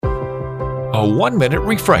A 1-minute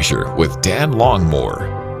refresher with Dan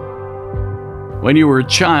Longmore. When you were a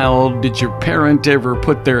child, did your parent ever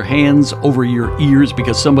put their hands over your ears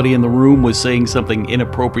because somebody in the room was saying something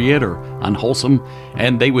inappropriate or unwholesome?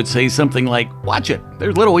 And they would say something like, "Watch it,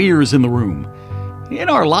 there's little ears in the room." In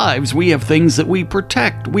our lives, we have things that we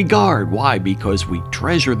protect, we guard. Why? Because we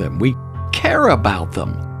treasure them, we care about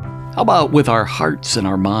them. How about with our hearts and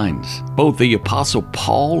our minds? Both the Apostle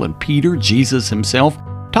Paul and Peter, Jesus himself,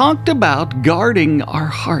 talked about guarding our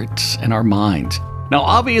hearts and our minds. Now,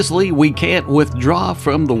 obviously, we can't withdraw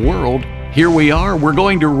from the world. Here we are, we're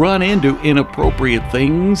going to run into inappropriate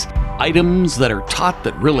things, items that are taught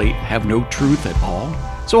that really have no truth at all.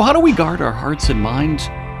 So how do we guard our hearts and minds?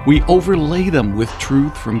 We overlay them with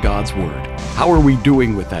truth from God's Word. How are we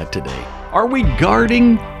doing with that today? Are we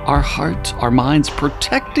guarding our hearts, our minds,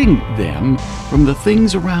 protecting them from the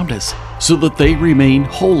things around us so that they remain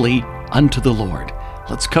holy unto the Lord?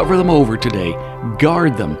 Let's cover them over today.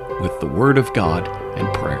 Guard them with the Word of God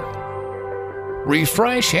and prayer.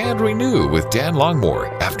 Refresh and renew with Dan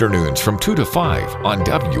Longmore, afternoons from 2 to 5 on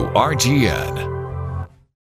WRGN.